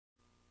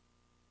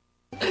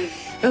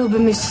Oh,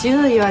 but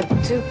monsieur, you are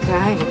too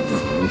kind.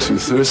 I'm too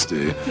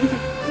thirsty.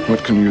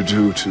 What can you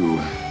do to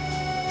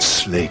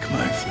slake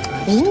my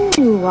thirst?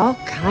 Ooh, all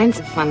kinds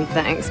of fun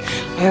things.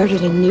 I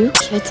ordered a new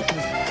kit of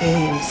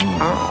games.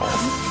 Oh.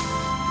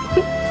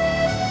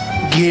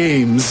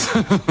 Games.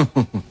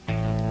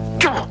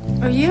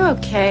 Are you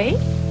okay,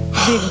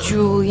 Big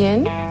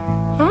Julian?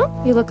 Huh?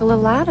 You look a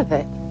little out of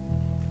it.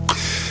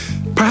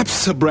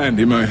 Perhaps a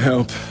brandy might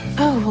help.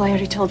 Oh, well, I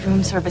already told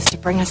room service to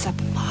bring us up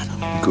a bottle.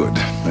 Good.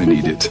 I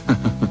need it.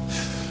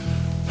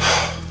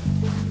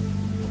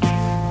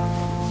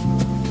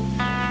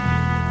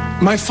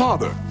 My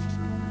father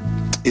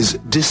is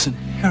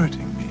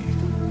disinheriting me.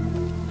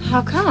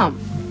 How come?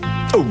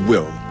 Oh,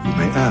 well, you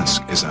may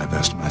ask, as I've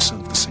asked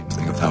myself the same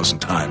thing 1,000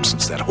 times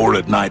since that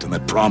horrid night on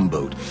that prom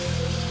boat.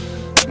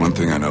 One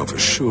thing I know for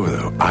sure,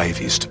 though,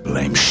 Ivy's to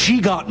blame. She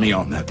got me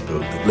on that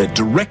boat that led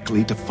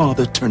directly to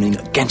Father turning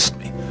against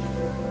me.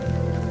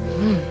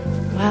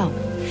 Well,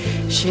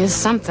 she is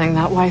something,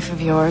 that wife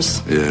of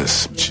yours.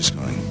 Yes, but she's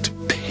going to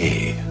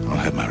pay. I'll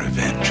have my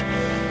revenge.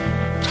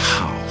 But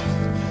how?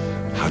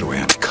 How do I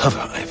uncover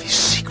Ivy's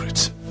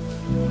secrets?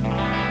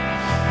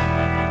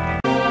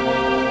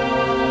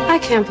 I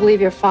can't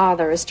believe your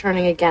father is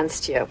turning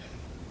against you.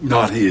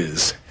 Not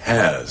his.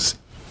 Has.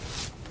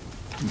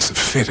 It's a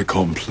fait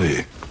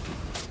accompli.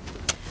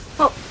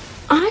 Well,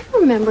 I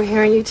remember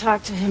hearing you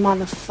talk to him on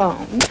the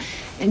phone,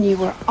 and you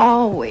were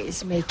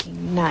always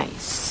making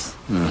nice.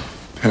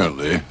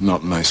 Apparently,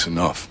 not nice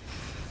enough.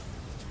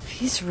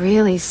 He's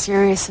really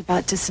serious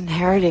about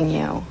disinheriting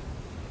you.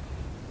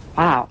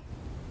 Wow.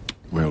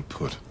 Well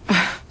put.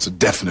 It's a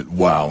definite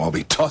wow. I'll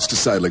be tossed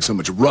aside like so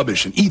much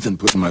rubbish and Ethan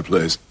put in my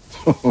place.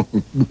 Well,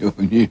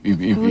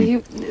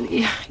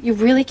 you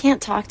really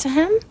can't talk to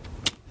him?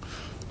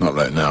 Not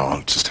right now.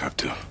 I'll just have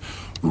to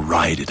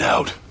ride it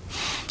out.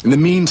 In the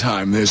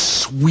meantime, there's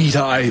sweet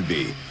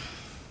Ivy.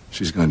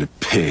 She's going to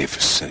pay for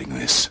setting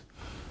this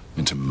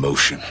into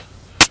motion.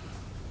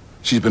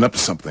 She's been up to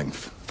something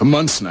for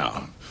months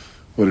now.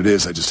 What it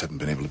is, I just haven't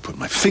been able to put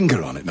my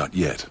finger on it. Not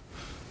yet.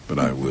 But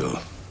I will.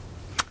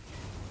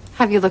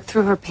 Have you looked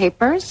through her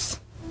papers?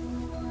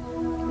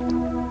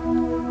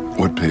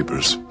 What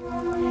papers?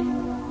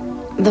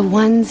 The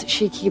ones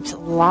she keeps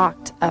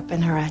locked up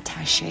in her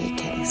attaché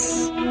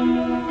case.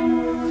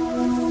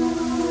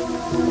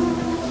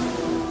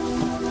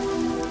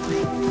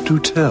 Do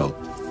tell.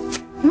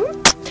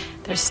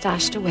 They're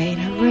stashed away in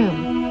her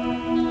room.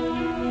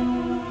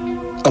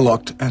 A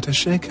locked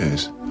attaché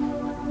case.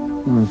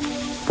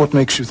 What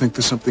makes you think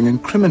there's something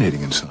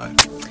incriminating inside?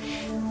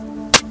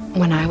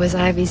 When I was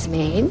Ivy's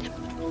maid,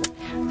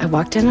 I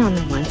walked in on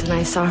her once and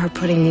I saw her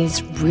putting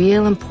these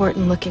real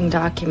important looking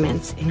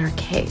documents in her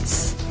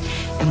case.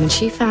 And when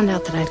she found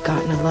out that I'd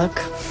gotten a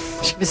look,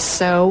 she was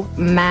so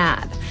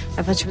mad.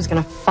 I thought she was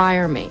going to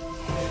fire me.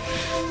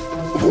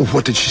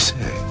 What did she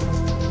say?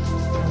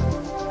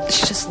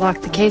 She just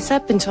locked the case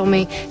up and told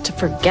me to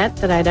forget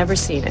that I'd ever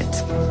seen it.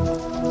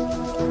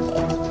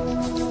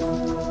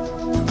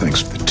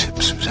 Thanks for the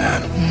tip,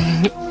 Suzanne.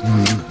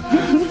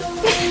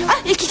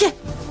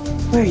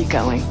 Where are you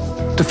going?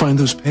 To find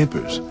those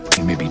papers.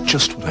 They may be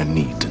just what I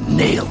need to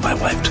nail my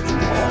wife to the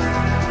wall.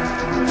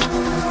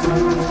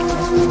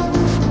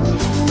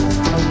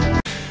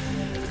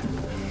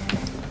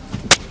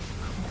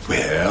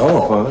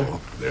 Well, Father.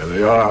 There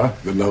they are,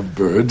 the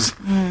lovebirds.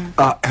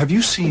 Have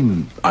you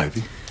seen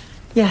Ivy?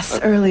 Yes,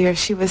 earlier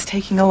she was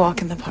taking a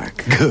walk in the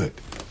park. Good.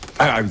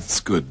 It's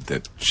good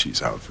that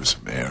she's out for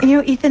some air. You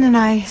know, Ethan and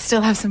I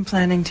still have some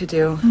planning to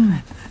do.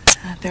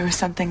 There was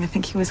something I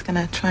think he was going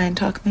to try and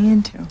talk me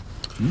into.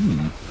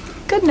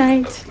 Good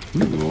night.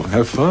 Ooh,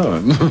 have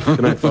fun.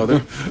 Good night,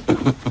 Father.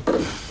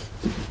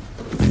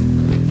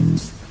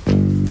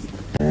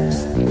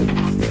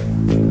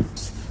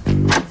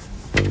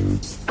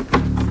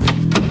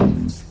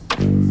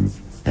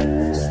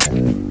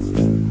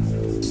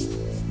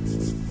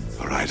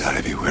 All right,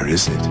 Ivy, where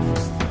is it?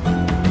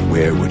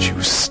 Where would you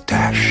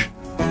stash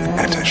an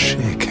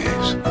attaché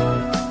case?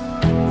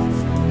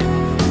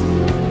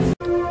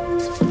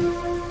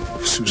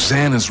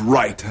 Suzanne is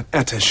right. That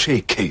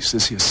attaché case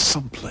is here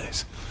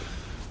someplace.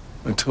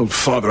 I told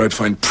Father I'd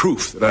find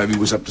proof that Ivy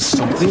was up to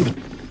something, but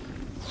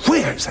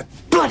where's that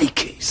bloody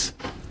case?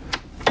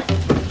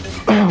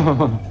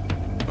 And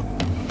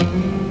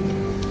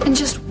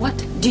just what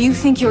do you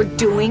think you're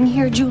doing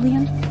here,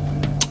 Julian?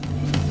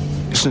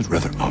 Isn't it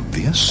rather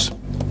obvious?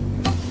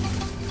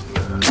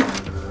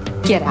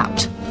 Get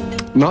out.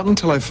 Not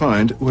until I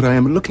find what I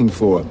am looking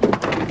for.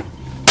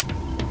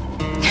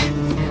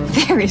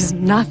 There is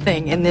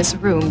nothing in this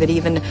room that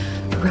even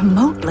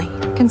remotely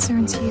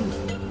concerns you.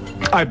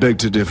 I beg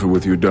to differ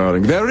with you,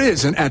 darling. There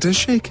is an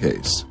attaché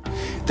case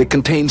that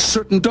contains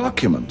certain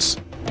documents,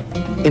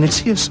 and it's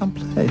here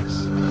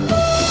someplace.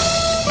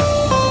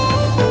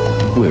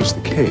 Where's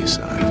the case,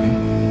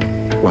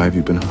 Ivy? Why have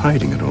you been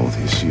hiding it all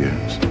these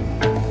years?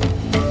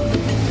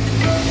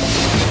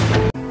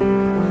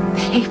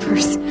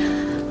 Papers.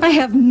 I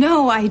have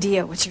no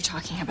idea what you're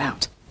talking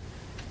about.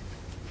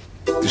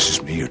 This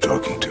is me you're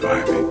talking to,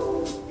 Ivy.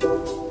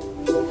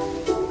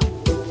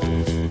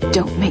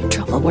 Don't make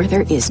trouble where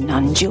there is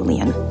none,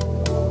 Julian.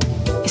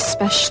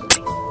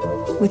 Especially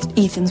with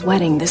Ethan's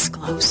wedding this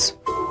close.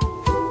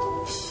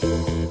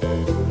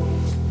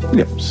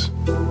 Yes.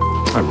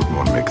 I wouldn't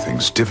want to make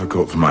things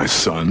difficult for my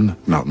son.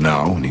 Not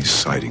now, when he's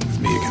siding with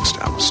me against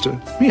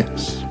Alistair.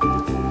 Yes.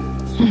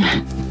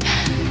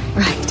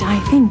 Right, I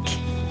think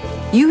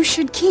you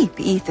should keep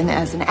Ethan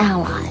as an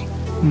ally.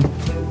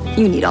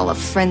 You need all the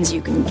friends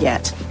you can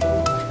get.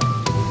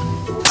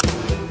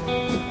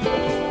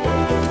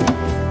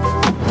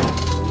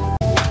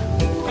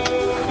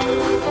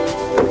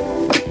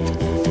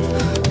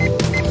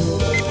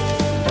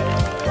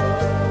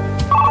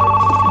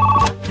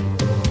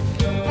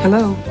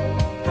 Hello?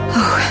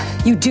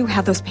 Oh, you do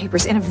have those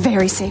papers in a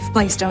very safe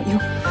place, don't you?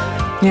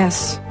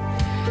 Yes.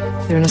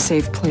 They're in a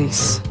safe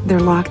place. They're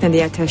locked in the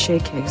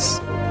attaché case.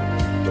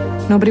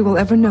 Nobody will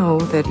ever know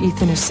that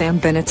Ethan is Sam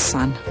Bennett's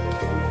son.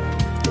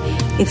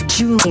 If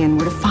Julian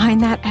were to find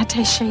that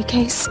attaché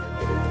case,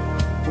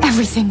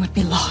 everything would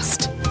be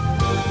lost.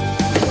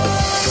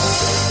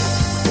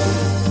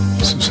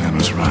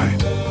 Susanna's right.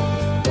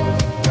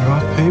 There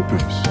are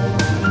papers.